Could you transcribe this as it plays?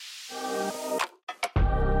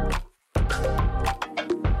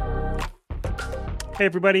Hey,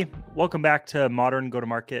 everybody. Welcome back to Modern Go to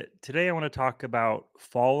Market. Today, I want to talk about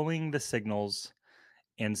following the signals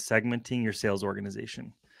and segmenting your sales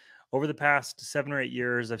organization. Over the past 7 or 8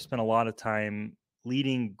 years, I've spent a lot of time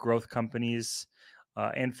leading growth companies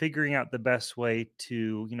and figuring out the best way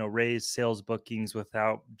to, raise sales bookings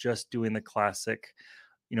without just doing the classic,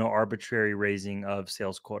 arbitrary raising of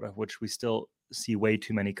sales quota, which we still see way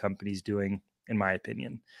too many companies doing, in my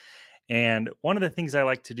opinion. And one of the things I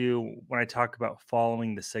like to do when I talk about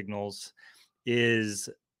following the signals is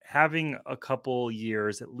having a couple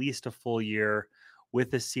years, at least a full year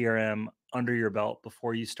with a CRM under your belt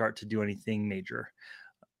before you start to do anything major.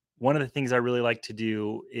 One of the things I really like to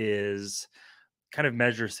do is kind of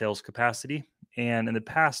measure sales capacity. And in the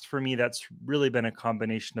past, for me, that's really been a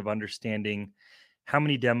combination of understanding how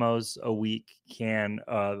many demos a week can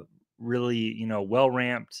really, well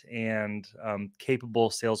ramped and capable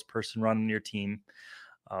salesperson run on your team.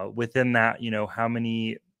 Within that, how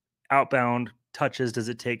many outbound touches does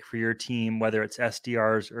it take for your team, whether it's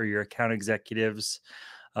SDRs or your account executives,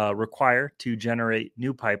 require to generate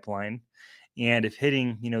new pipeline? And if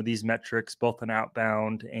hitting, these metrics, both on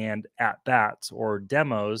outbound and at bats or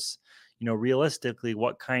demos, realistically,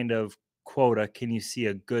 what kind of quota can you see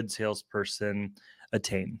a good salesperson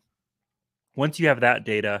attain? Once you have that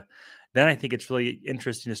data, then I think it's really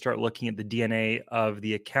interesting to start looking at the DNA of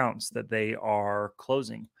the accounts that they are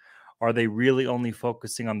closing. Are they really only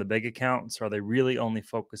focusing on the big accounts? Are they really only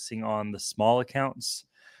focusing on the small accounts?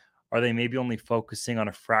 Are they maybe only focusing on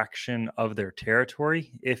a fraction of their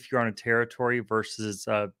territory if you're on a territory versus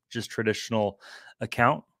just traditional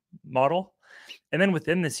account model? And then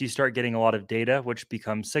within this, you start getting a lot of data, which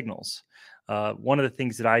becomes signals. One of the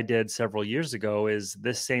things that I did several years ago is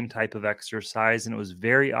this same type of exercise, and it was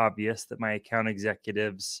very obvious that my account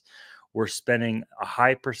executives were spending a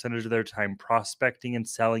high percentage of their time prospecting and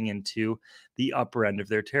selling into the upper end of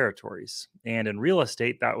their territories. And in real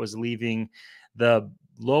estate, that was leaving the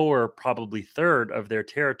lower, probably third of their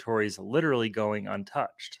territories literally going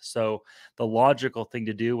untouched. So the logical thing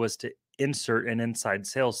to do was to insert an inside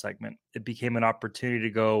sales segment. It became an opportunity to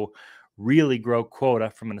go really grow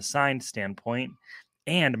quota from an assigned standpoint.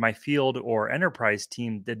 And my field or enterprise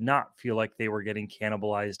team did not feel like they were getting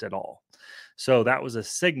cannibalized at all. So that was a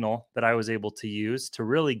signal that I was able to use to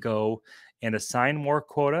really go and assign more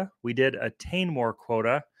quota. We did attain more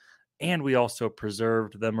quota, and we also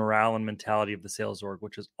preserved the morale and mentality of the sales org,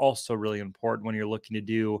 which is also really important when you're looking to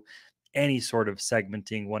do any sort of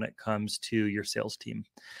segmenting when it comes to your sales team.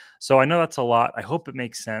 So I know that's a lot. I hope it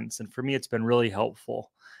makes sense. And for me, it's been really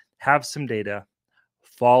helpful. Have some data,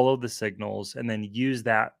 follow the signals, and then use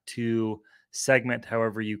that to segment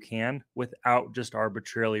however you can without just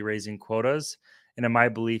arbitrarily raising quotas. And in my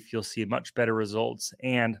belief, you'll see much better results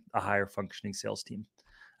and a higher functioning sales team.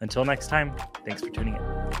 Until next time, thanks for tuning in.